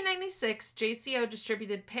 In 1996, JCO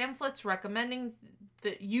distributed pamphlets recommending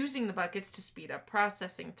using the buckets to speed up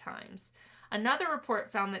processing times. Another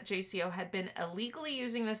report found that JCO had been illegally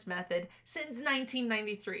using this method since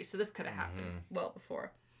 1993, so this could have happened well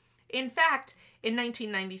before. In fact, in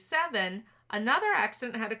 1997, another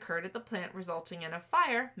accident had occurred at the plant, resulting in a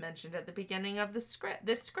fire mentioned at the beginning of this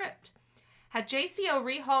script. Had JCO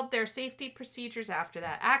rehauled their safety procedures after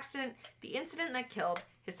that accident, the incident that killed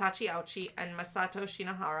Hisashi Ouchi and Masato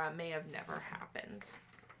Shinohara may have never happened.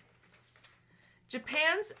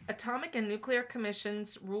 Japan's Atomic and Nuclear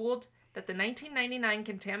Commissions ruled that the 1999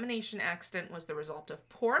 contamination accident was the result of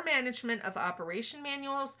poor management of operation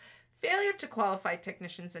manuals, failure to qualify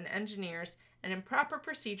technicians and engineers, and improper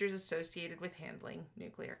procedures associated with handling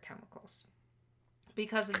nuclear chemicals.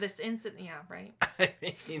 Because of this incident, yeah, right? I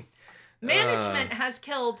mean... Management has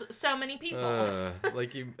killed so many people.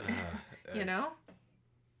 You know?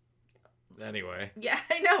 Anyway. Yeah,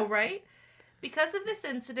 I know, right? Because of this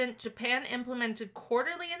incident, Japan implemented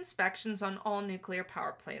quarterly inspections on all nuclear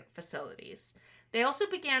power plant facilities. They also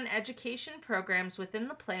began education programs within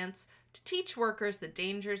the plants to teach workers the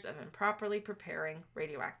dangers of improperly preparing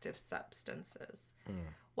radioactive substances.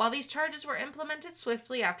 While these charges were implemented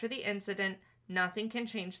swiftly after the incident, nothing can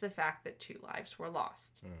change the fact that 2 lives were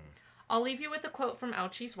lost. I'll leave you with a quote from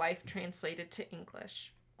Ouchi's wife, translated to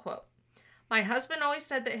English. Quote, "My husband always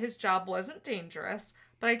said that his job wasn't dangerous,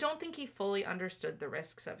 but I don't think he fully understood the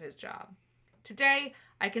risks of his job. Today,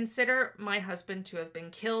 I consider my husband to have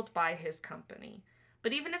been killed by his company.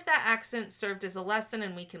 But even if that accident served as a lesson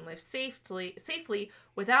and we can live safely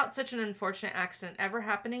without such an unfortunate accident ever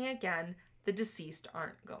happening again, the deceased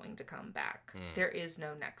aren't going to come back. There is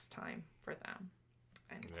no next time for them."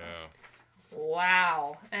 End quote. Yeah.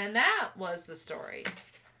 Wow. And that was the story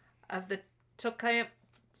of the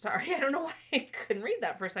Sorry, I don't know why I couldn't read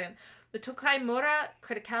that for a second. The Tokaimura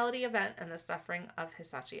Criticality event and the suffering of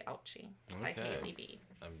Hisashi Ouchi by Haley B.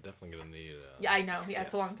 I'm definitely gonna need. Yeah, I know. Yeah,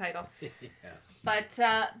 it's a long title. Yes. But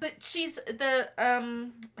she's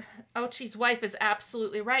Ouchi's wife is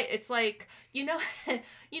absolutely right. It's like you know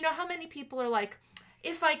how many people are like,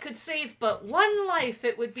 if I could save but one life,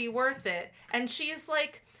 it would be worth it. And she's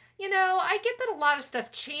like, I get that a lot of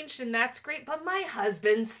stuff changed and that's great, but my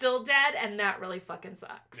husband's still dead and that really fucking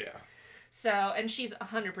sucks. Yeah. So, and she's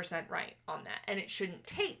 100% right on that. And it shouldn't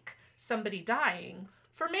take somebody dying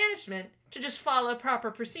for management to just follow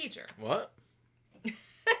proper procedure. What?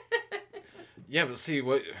 Yeah, but see,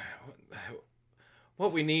 what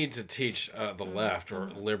we need to teach the left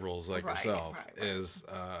or liberals like yourself is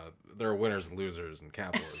there are winners and losers in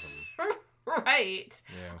capitalism. Right.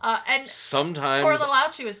 Yeah. And sometimes poor little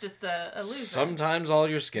Ouchi was just a loser. Sometimes all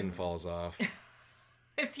your skin falls off.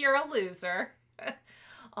 If you're a loser.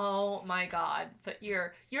 Oh my God. But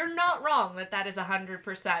you're not wrong that is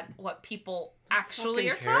 100% what people actually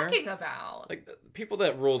are talking about. Like the people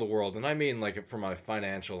that rule the world, and I mean like from a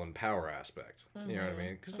financial and power aspect. You know what I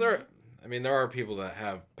mean? Because there are people that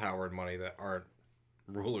have power and money that aren't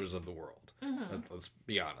rulers of the world. Let's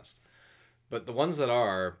be honest. But the ones that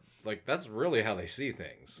are, like, that's really how they see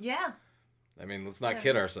things. Yeah. I mean, let's not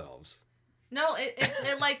kid ourselves. No, it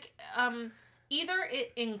either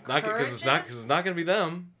it encourages... Because it's not going to be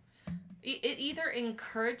them. It either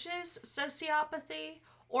encourages sociopathy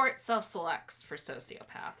or it self-selects for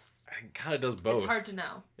sociopaths. It kind of does both. It's hard to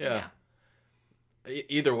know. Yeah.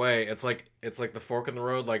 Either way, it's like the fork in the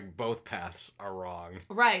road, like both paths are wrong.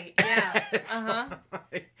 Right, yeah.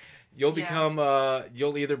 You'll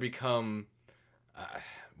either become...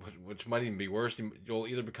 which might even be worse. You'll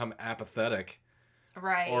either become apathetic,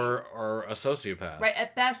 right, or a sociopath. Right.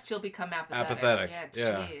 At best, you'll become apathetic.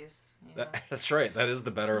 Yeah. Jeez. Yeah. That's right. That is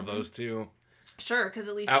the better of those two. Sure, because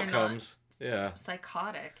at least outcomes. You're not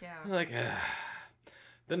psychotic. Yeah. Like,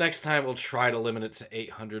 the next time we'll try to limit it to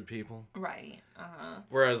 800 people. Right.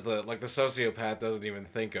 Whereas the sociopath doesn't even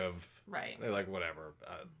think of. Right. They're like, whatever.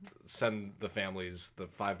 Send the families the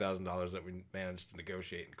 $5,000 that we managed to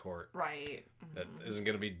negotiate in court. Right. That isn't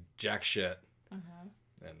going to be jack shit. And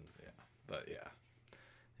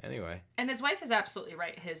anyway. And his wife is absolutely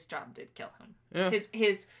right. His job did kill him. Yeah.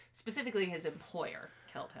 His specifically his employer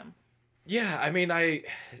killed him. Yeah, I mean,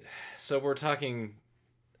 so we're talking.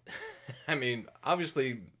 I mean,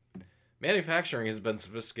 obviously, manufacturing has been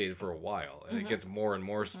sophisticated for a while, and it gets more and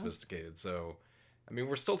more sophisticated. So. I mean,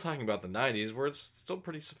 we're still talking about the 90s, where it's still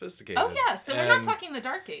pretty sophisticated. Oh yeah, so we're not talking the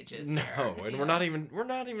Dark Ages. No, here, and we're not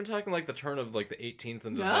even talking like the turn of like the 18th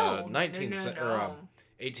into the 19th or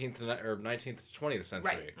 18th or 19th to 20th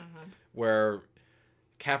century, right. Where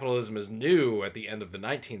capitalism is new at the end of the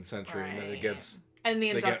 19th century, and then it gets and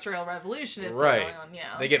the Industrial Revolution is still going on.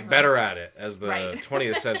 Yeah, they get better at it as the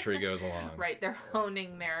 20th century goes along. Right, they're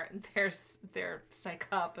honing their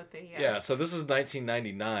psychopathy. Yeah, so this is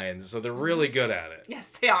 1999, so they're really good at it. Yes,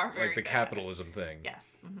 they are. Like the capitalism thing.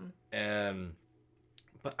 Yes.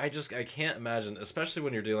 But I can't imagine, especially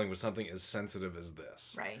when you're dealing with something as sensitive as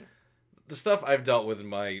this. Right. The stuff I've dealt with in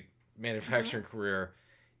my manufacturing career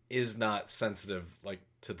is not sensitive like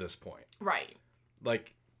to this point. Right.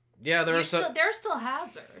 Like. Yeah, there are still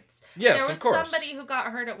hazards. Yes, of course. There was somebody who got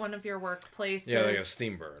hurt at one of your workplaces. Yeah, like a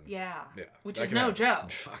steam burn. Yeah. Yeah. Which is no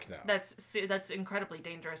joke. Fuck no. That's incredibly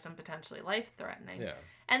dangerous and potentially life-threatening. Yeah.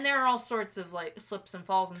 And there are all sorts of like slips and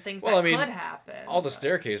falls and things could happen. All the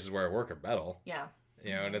staircases where I work are metal. Yeah.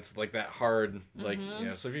 You know, and it's like that hard, like,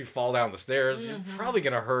 so if you fall down the stairs, you're probably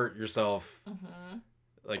going to hurt yourself,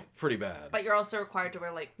 like, pretty bad. But you're also required to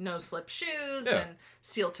wear, like, no-slip shoes and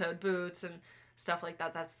steel-toed boots and stuff like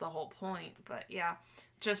that. That's the whole point. But yeah,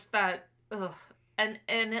 just that, and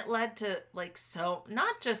it led to like, so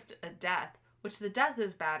not just a death, which the death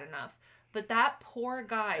is bad enough, but that poor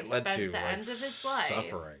guy spent the end of his life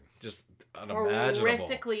suffering, just unimaginable,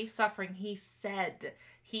 horrifically suffering. He said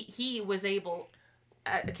he was able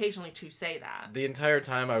occasionally to say that. The entire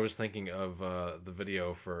time I was thinking of the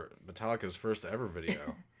video for Metallica's first ever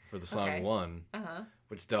video for the song One,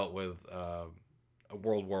 which dealt with a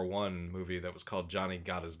World War I movie that was called Johnny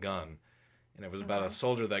Got His Gun. And it was about a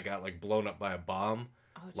soldier that got like blown up by a bomb,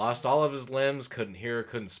 lost all of his limbs, couldn't hear,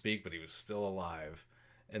 couldn't speak, but he was still alive.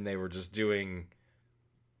 And they were just doing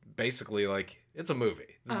basically like, it's a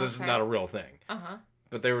movie. This is not a real thing.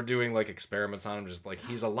 But they were doing like experiments on him, just like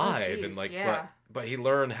he's alive and like, but he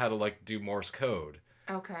learned how to like do Morse code.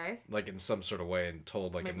 Okay. Like in some sort of way, and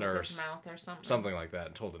told like maybe a nurse, with his mouth or something. Something like that,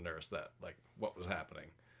 and told a nurse that like what was happening.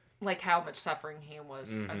 Like how much suffering he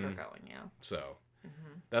was undergoing. Yeah. So.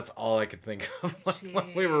 That's all I could think of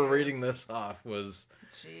when we were reading this off was...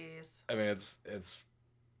 Jeez. I mean, it's...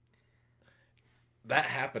 That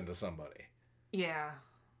happened to somebody. Yeah.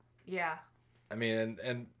 Yeah. I mean,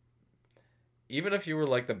 and even if you were,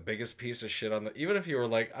 like, the biggest piece of shit on the... Even if you were,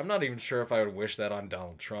 like... I'm not even sure if I would wish that on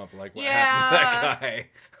Donald Trump. Like, what happened to that guy?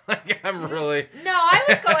 Like, I'm really... No, I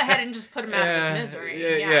would go ahead and just put him out of his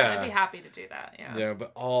misery. Yeah, I'd be happy to do that, Yeah,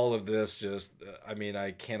 but all of this just... I mean,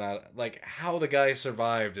 I cannot... Like, how the guy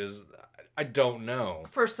survived is... I don't know.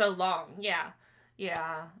 For so long, yeah.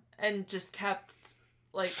 Yeah, and just kept,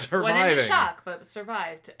 like... Surviving. Went into shock, but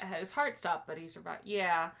survived. His heart stopped, but he survived.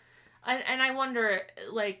 Yeah. And I wonder,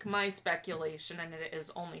 like, my speculation, and it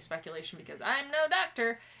is only speculation because I'm no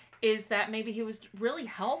doctor, is that maybe he was really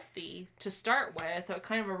healthy to start with, a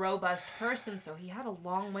kind of a robust person, so he had a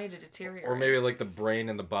long way to deteriorate. Or maybe, like, the brain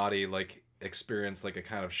and the body, like, experienced, like, a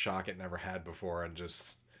kind of shock it never had before and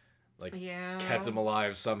just, like, kept him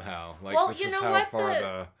alive somehow. Like, well, this you is know how what?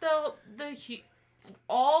 far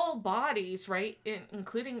all bodies, right,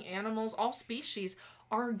 including animals, all species,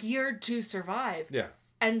 are geared to survive. Yeah.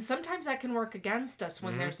 And sometimes that can work against us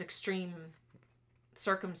when there's extreme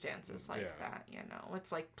circumstances like that, you know.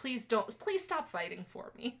 It's like, please stop fighting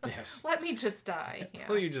for me. Yes. Let me just die. Yeah.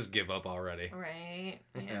 Will you just give up already? Right.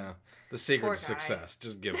 Yeah. The secret to success.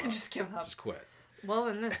 Just give up. Just give up. Just quit. Well,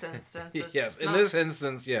 in this instance, it's yes. In this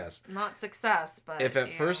instance, yes. Not success, but if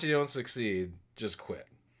at first you don't succeed, just quit.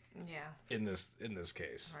 Yeah. In this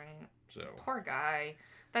case. Right. So poor guy.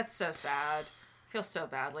 That's so sad. I feel so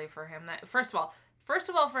badly for him. That first of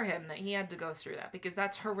all for him that he had to go through that, because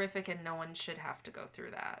that's horrific and no one should have to go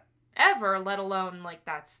through that ever, let alone like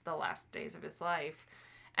that's the last days of his life.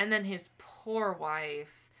 And then his poor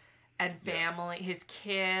wife and family, his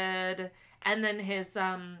kid, and then his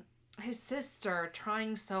sister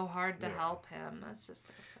trying so hard to help him. That's just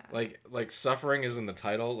so sad. Like suffering is in the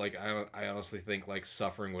title. Like I honestly think like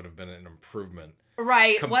suffering would have been an improvement.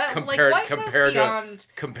 Right. Compared to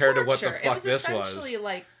what the fuck this was. It was essentially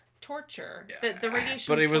like torture. The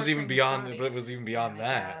radiation. But it was even beyond. But it was even beyond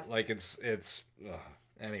that. Like it's.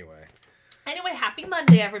 Anyway, happy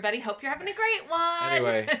Monday, everybody. Hope you're having a great one.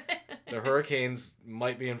 Anyway, the Hurricanes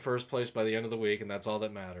might be in first place by the end of the week, and that's all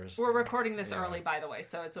that matters. We're recording this early, by the way,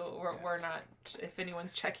 so we're not. If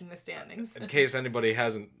anyone's checking the standings, in case anybody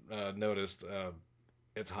hasn't noticed,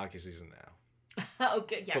 it's hockey season now.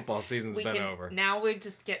 Okay, yes. Football season's been over. Now we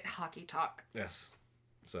just get hockey talk. Yes.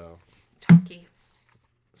 So. Talky.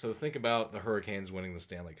 So think about the Hurricanes winning the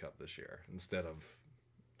Stanley Cup this year instead of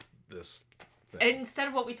this thing. Instead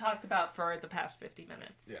of what we talked about for the past 50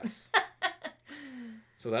 minutes. Yes.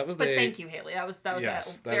 So that was But thank you, Haley. That was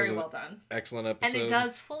very well done. Excellent episode. And it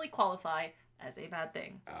does fully qualify as a bad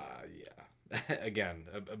thing. Yeah. Again,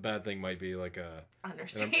 a bad thing might be like a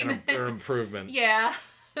understatement. An improvement. Yeah.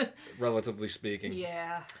 Relatively speaking.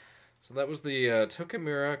 Yeah. So that was the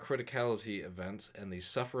Tokaimura Criticality event and the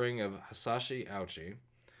Suffering of Hisashi Ouchi.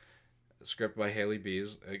 Script by Haley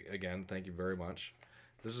Bees. Again, thank you very much.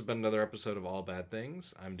 This has been another episode of All Bad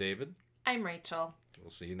Things. I'm David. I'm Rachel.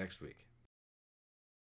 We'll see you next week.